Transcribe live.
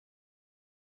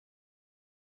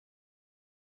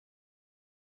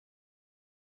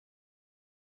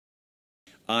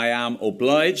I am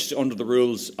obliged under the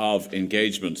rules of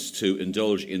engagement to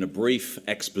indulge in a brief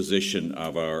exposition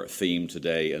of our theme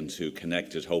today and to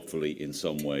connect it hopefully in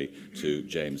some way to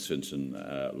James Fintan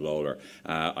Lalor.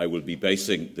 I will be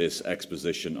basing this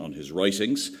exposition on his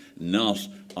writings, not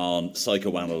on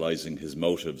psychoanalyzing his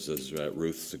motives, as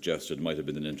Ruth suggested might have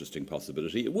been an interesting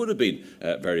possibility. It would have been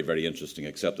very, very interesting,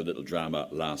 except the little drama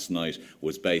last night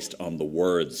was based on the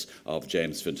words of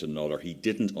James Fintan Lalor. He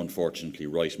didn't, unfortunately,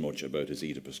 write much about his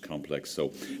Oedipus complex,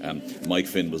 so Mike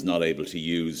Finn was not able to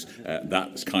use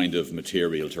that kind of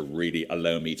material to really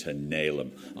allow me to nail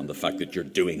him on the fact that you're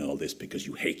doing all this because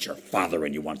you hate your father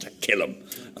and you want to kill him,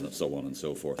 and so on and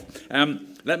so forth.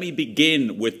 Let me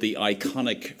begin with the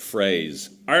iconic phrase,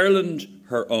 Ireland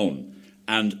her own,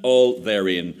 and all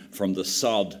therein from the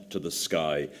sod to the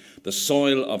sky, the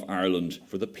soil of Ireland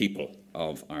for the people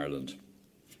of Ireland.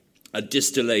 A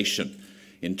distillation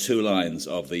in 2 lines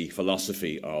of the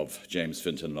philosophy of James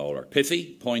Fintan Lalor.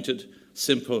 Pithy, pointed,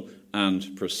 simple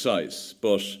and precise.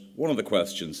 But one of the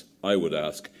questions I would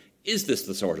ask, is this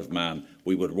the sort of man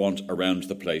we would want around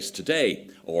the place today?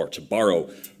 Or to borrow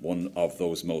one of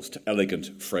those most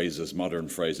elegant phrases, modern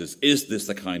phrases, is this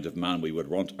the kind of man we would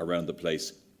want around the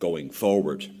place going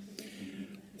forward?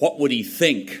 What would he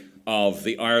think of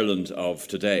the Ireland of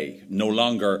today? No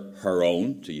longer her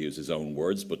own, to use his own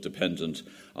words, but dependent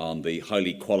on the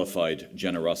highly qualified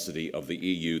generosity of the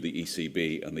EU, the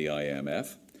ECB and the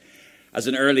IMF. As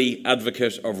an early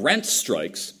advocate of rent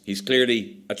strikes, he's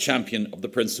clearly a champion of the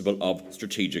principle of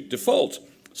strategic default.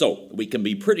 So we can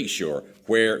be pretty sure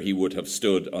where he would have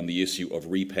stood on the issue of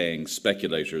repaying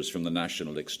speculators from the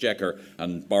National Exchequer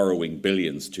and borrowing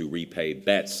billions to repay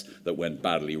bets that went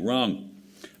badly wrong.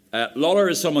 Lalor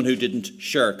is someone who didn't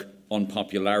shirk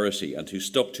unpopularity and who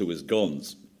stuck to his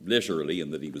guns, literally,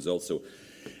 in that he was also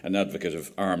an advocate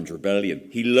of armed rebellion.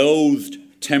 He loathed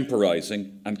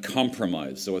temporising and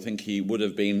compromise, so I think he would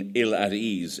have been ill at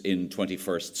ease in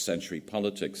 21st century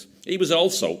politics. He was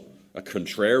also a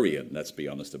contrarian, let's be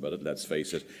honest about it, let's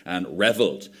face it, and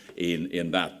revelled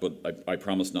in that, but I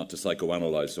promise not to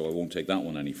psychoanalyse, so I won't take that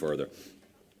one any further.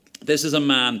 This is a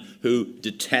man who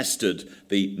detested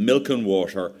the milk and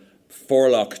water,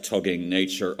 forelock-tugging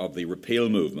nature of the repeal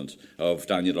movement of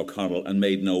Daniel O'Connell and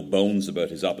made no bones about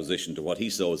his opposition to what he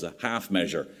saw as a half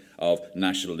measure of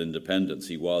national independence.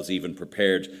 He was even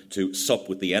prepared to sup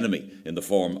with the enemy in the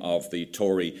form of the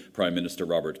Tory Prime Minister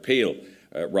Robert Peel,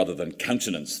 rather than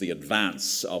countenance the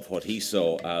advance of what he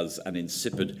saw as an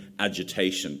insipid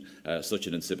agitation, such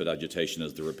an insipid agitation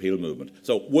as the repeal movement.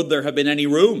 So would there have been any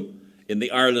room in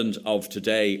the Ireland of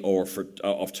today or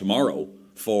of tomorrow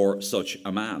for such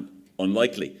a man?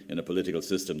 Unlikely in a political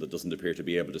system that doesn't appear to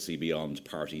be able to see beyond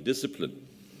party discipline.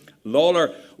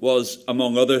 Lalor was,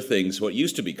 among other things, what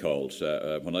used to be called,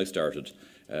 when I started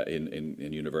in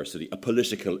university, a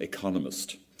political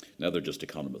economist. Now they're just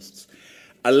economists.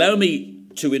 Allow me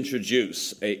to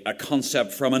introduce a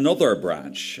concept from another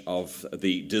branch of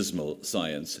the dismal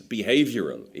science,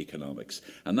 behavioural economics,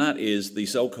 and that is the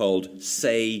so-called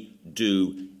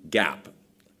say-do gap.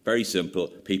 Very simple.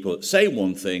 People say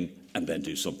one thing and then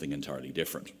do something entirely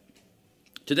different.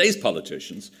 Today's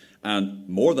politicians, and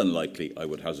more than likely, I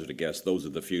would hazard a guess, those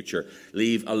of the future,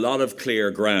 leave a lot of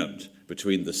clear ground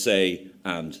between the say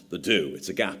and the do. It's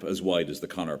a gap as wide as the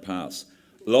Connor Pass.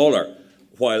 Lalor,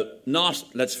 while not,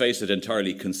 let's face it,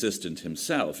 entirely consistent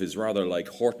himself, is rather like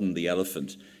Horton the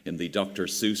elephant in the Dr.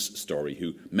 Seuss story,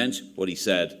 who meant what he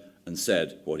said and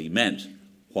said what he meant.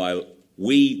 While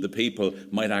we, the people,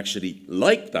 might actually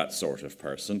like that sort of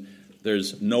person,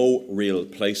 there's no real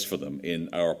place for them in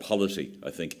our polity, I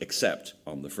think, except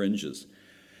on the fringes.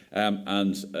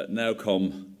 Now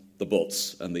come the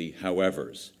buts and the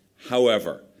howevers.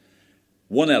 However,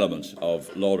 one element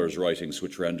of Lalor's writings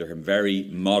which render him very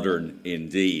modern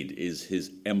indeed is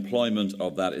his employment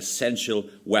of that essential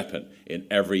weapon in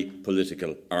every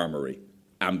political armoury,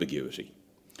 ambiguity.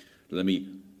 Let me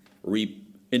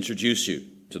reintroduce you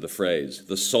to the phrase,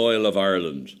 the soil of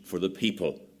Ireland for the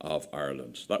people of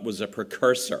Ireland. That was a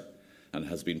precursor, and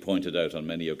has been pointed out on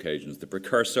many occasions, the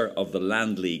precursor of the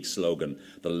Land League slogan,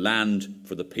 the land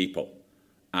for the people,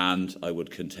 and I would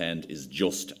contend is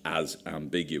just as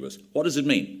ambiguous. What does it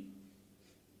mean?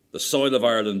 The soil of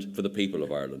Ireland for the people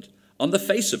of Ireland. On the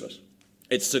face of it,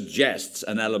 it suggests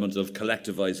an element of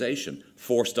collectivisation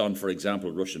forced on, for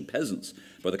example, Russian peasants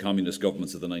by the communist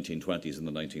governments of the 1920s and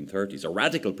the 1930s. A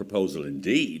radical proposal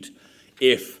indeed,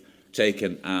 if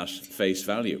taken at face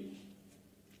value.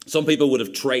 Some people would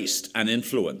have traced an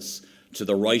influence to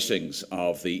the writings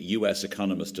of the US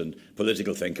economist and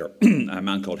political thinker, a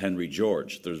man called Henry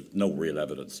George. There's no real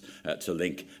evidence to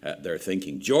link their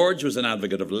thinking. George was an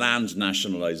advocate of land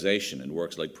nationalisation in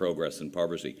works like Progress and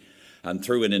Poverty. And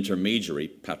through an intermediary,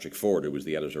 Patrick Ford, who was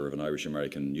the editor of an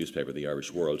Irish-American newspaper, The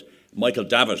Irish World, Michael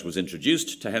Davitt was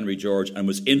introduced to Henry George and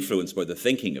was influenced by the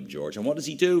thinking of George. And what does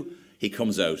he do? He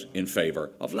comes out in favour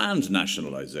of land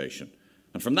nationalisation.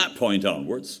 And from that point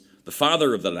onwards, the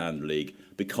father of the Land League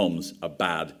becomes a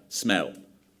bad smell.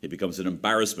 He becomes an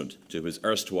embarrassment to his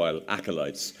erstwhile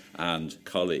acolytes and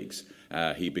colleagues.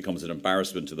 He becomes an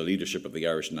embarrassment to the leadership of the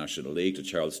Irish National League, to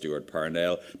Charles Stewart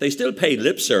Parnell. They still pay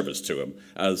lip service to him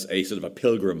as a sort of a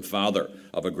pilgrim father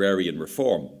of agrarian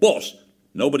reform, but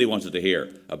nobody wanted to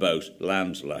hear about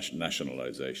land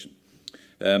nationalisation.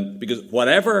 Because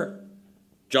whatever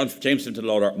James Fintan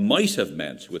Lalor might have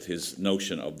meant with his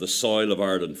notion of the soil of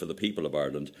Ireland for the people of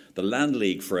Ireland, the Land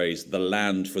League phrase, the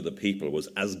land for the people, was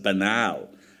as banal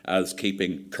as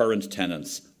keeping current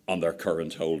tenants on their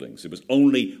current holdings. It was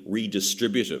only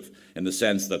redistributive in the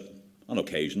sense that, on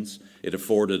occasions, it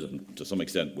afforded, and to some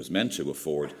extent was meant to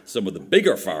afford, some of the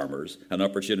bigger farmers an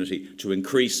opportunity to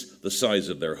increase the size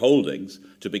of their holdings,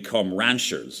 to become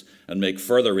ranchers and make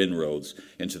further inroads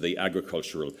into the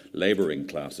agricultural labouring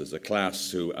classes, a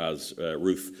class who, as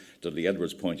Ruth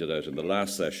Dudley-Edwards pointed out in the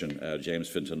last session, James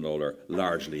Fintan Lalor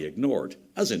largely ignored,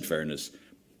 as in fairness,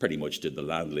 pretty much did the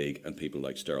Land League and people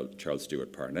like Charles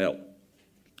Stewart Parnell.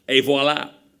 Et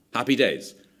voila, happy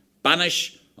days.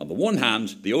 Banish, on the one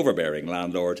hand, the overbearing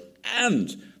landlord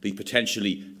and the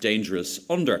potentially dangerous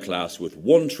underclass with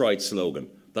one trite slogan,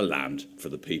 the land for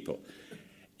the people.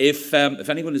 If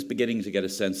anyone is beginning to get a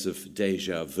sense of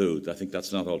déjà vu, I think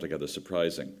that's not altogether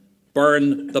surprising.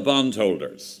 Burn the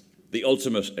bondholders, the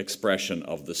ultimate expression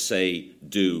of the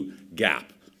say-do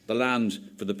gap. The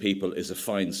land for the people is a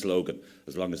fine slogan,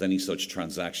 as long as any such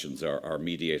transactions are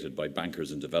mediated by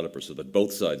bankers and developers so that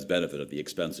both sides benefit at the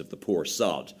expense of the poor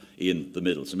sod in the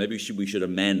middle. So maybe we should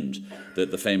amend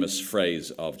the famous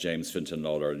phrase of James Fintan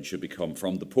Lalor, and it should become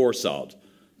from the poor sod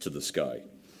to the sky.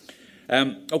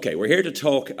 OK, we're here to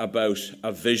talk about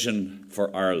a vision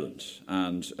for Ireland.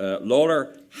 And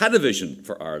Lalor had a vision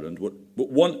for Ireland,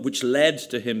 one which led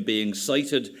to him being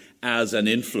cited as an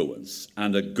influence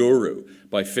and a guru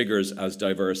by figures as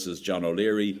diverse as John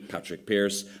O'Leary, Patrick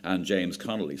Pearse and James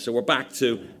Connolly. So we're back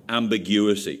to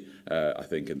ambiguity, I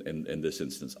think, in this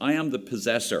instance. I am the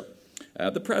possessor,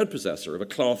 the proud possessor of a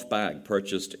cloth bag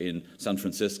purchased in San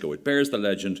Francisco. It bears the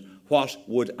legend, "What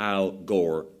would Al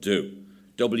Gore do?"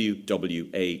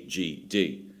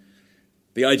 WWAGD.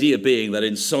 The idea being that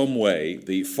in some way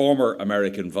the former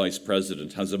American vice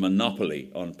president has a monopoly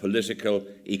on political,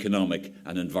 economic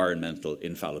and environmental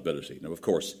infallibility. Now, of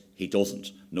course, he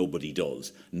doesn't. Nobody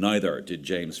does. Neither did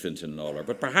James Fintan Lalor.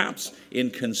 But perhaps in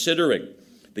considering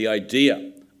the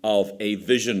idea of a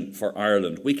vision for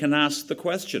Ireland, we can ask the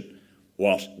question,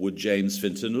 what would James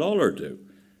Fintan Lalor do?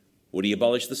 Would he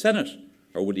abolish the Senate?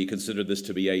 Or would he consider this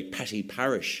to be a petty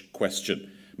parish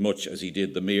question, much as he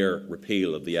did the mere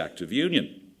repeal of the Act of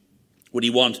Union? Would he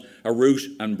want a root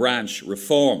and branch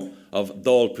reform of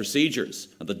Dáil procedures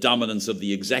and the dominance of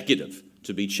the executive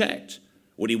to be checked?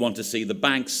 Would he want to see the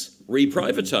banks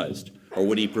reprivatised? Or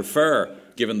would he prefer,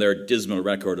 given their dismal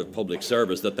record of public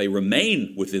service, that they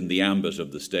remain within the ambit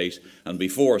of the state and be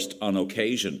forced on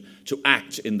occasion to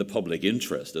act in the public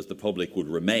interest, as the public would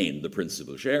remain the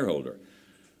principal shareholder?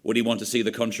 Would he want to see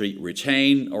the country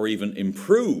retain or even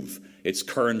improve its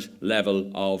current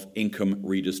level of income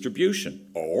redistribution?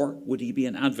 Or would he be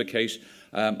an advocate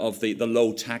of the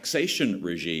low taxation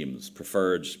regimes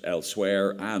preferred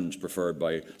elsewhere and preferred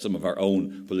by some of our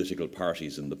own political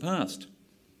parties in the past?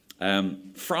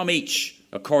 From each,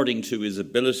 according to his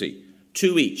ability,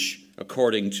 to each,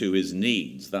 according to his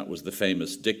needs. That was the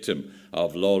famous dictum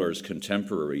of Lalor's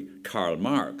contemporary, Karl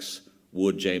Marx.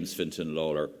 Would James Fintan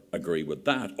Lalor agree with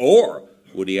that? Or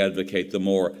would he advocate the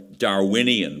more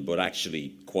Darwinian but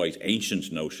actually quite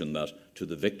ancient notion that to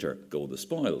the victor go the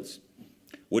spoils?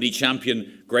 Would he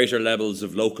champion greater levels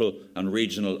of local and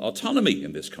regional autonomy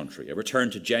in this country, a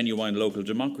return to genuine local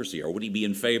democracy? Or would he be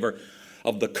in favour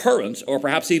of the current, or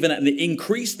perhaps even an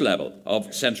increased level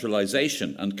of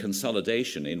centralisation and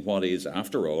consolidation in what is,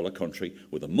 after all, a country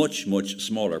with a much, much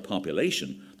smaller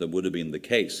population than would have been the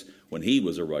case when he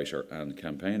was a writer and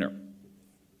campaigner?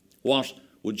 What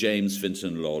would James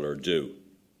Fintan Lalor do?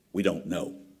 We don't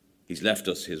know. He's left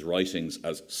us his writings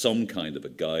as some kind of a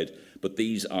guide, but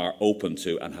these are open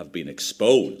to and have been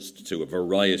exposed to a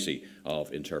variety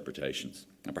of interpretations.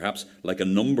 And perhaps, like a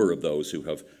number of those who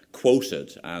have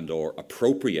quoted and or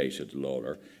appropriated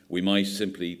Lalor, we might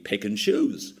simply pick and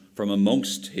choose from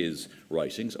amongst his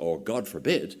writings, or, God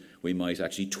forbid, we might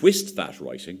actually twist that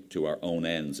writing to our own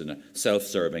ends in a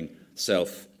self-serving,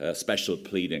 special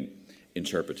pleading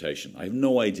interpretation. I have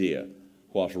no idea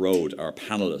what road our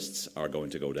panellists are going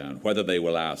to go down, whether they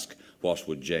will ask, what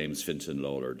would James Fintan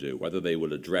Lalor do, whether they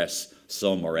will address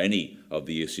some or any of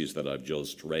the issues that I've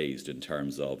just raised in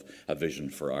terms of a vision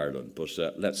for Ireland. But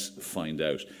let's find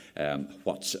out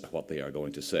what they are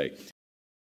going to say.